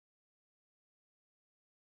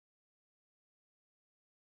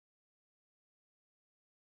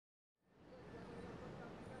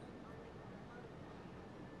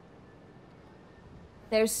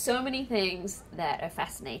There's so many things that are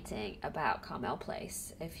fascinating about Carmel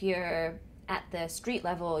Place. If you're at the street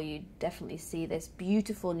level, you definitely see this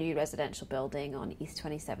beautiful new residential building on East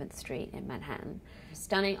 27th Street in Manhattan.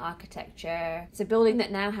 Stunning architecture. It's a building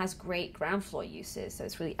that now has great ground floor uses, so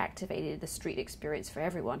it's really activated the street experience for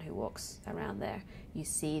everyone who walks around there. You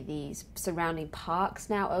see these surrounding parks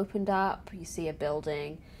now opened up. You see a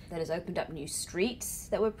building that has opened up new streets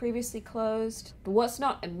that were previously closed. But what's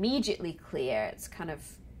not immediately clear, it's kind of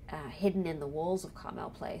hidden in the walls of Carmel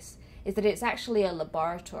Place, is that it's actually a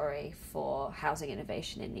laboratory for housing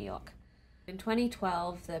innovation in New York. In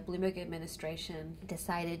 2012, the Bloomberg administration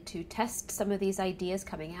decided to test some of these ideas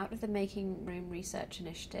coming out of the Making Room Research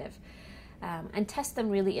Initiative and test them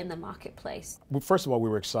really in the marketplace. Well, first of all, we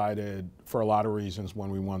were excited for a lot of reasons when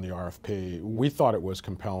we won the RFP. We thought it was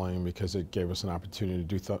compelling because it gave us an opportunity to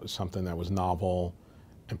do something that was novel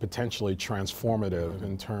and potentially transformative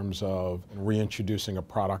in terms of reintroducing a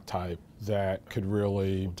product type that could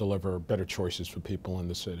really deliver better choices for people in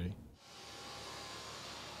the city.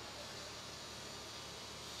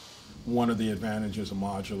 One of the advantages of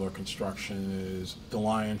modular construction is the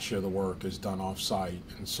lion's share of the work is done off-site.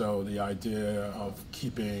 And so the idea of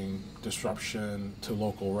keeping disruption to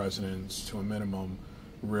local residents to a minimum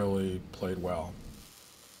really played well.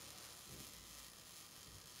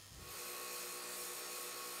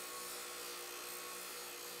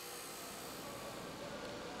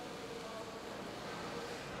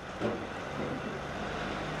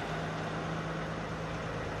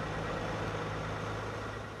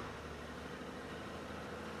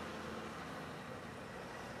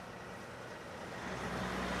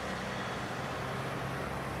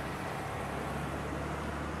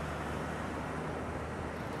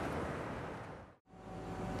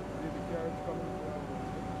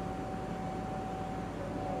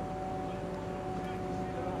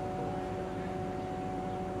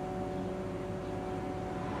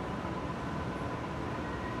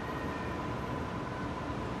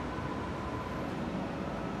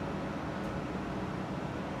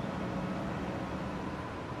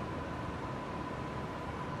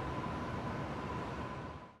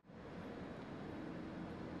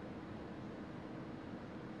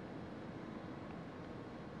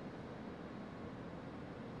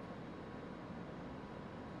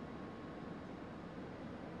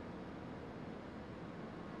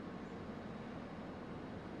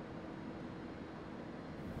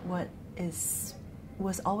 What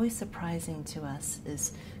was always surprising to us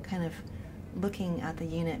is kind of looking at the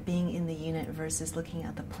unit, being in the unit versus looking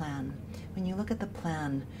at the plan. When you look at the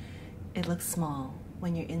plan, it looks small.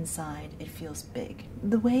 When you're inside, it feels big.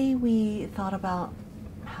 The way we thought about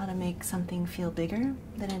how to make something feel bigger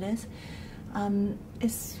than it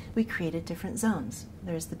is we created different zones.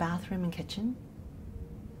 There's the bathroom and kitchen,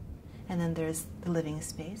 and then there's the living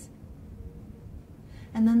space.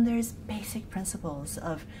 And then there's basic principles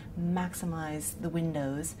of maximize the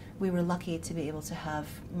windows. We were lucky to be able to have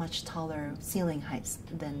much taller ceiling heights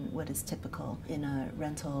than what is typical in a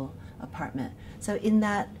rental apartment. So in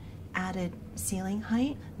that added ceiling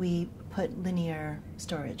height, we put linear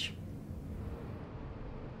storage.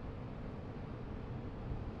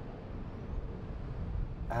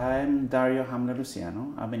 I'm Dario Hamler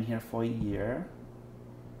Luciano. I've been here for a year,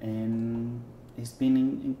 and it's been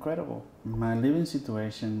incredible. My living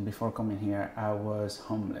situation before coming here, I was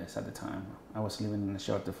homeless at the time. I was living in a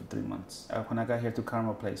shelter for 3 months. When I got here to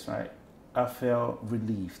Carmel Place, right, I felt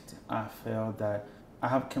relieved. I felt that I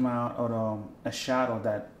have come out of a shadow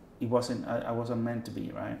that I wasn't meant to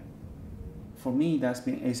be, right? For me, that's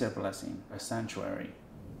been a blessing, a sanctuary.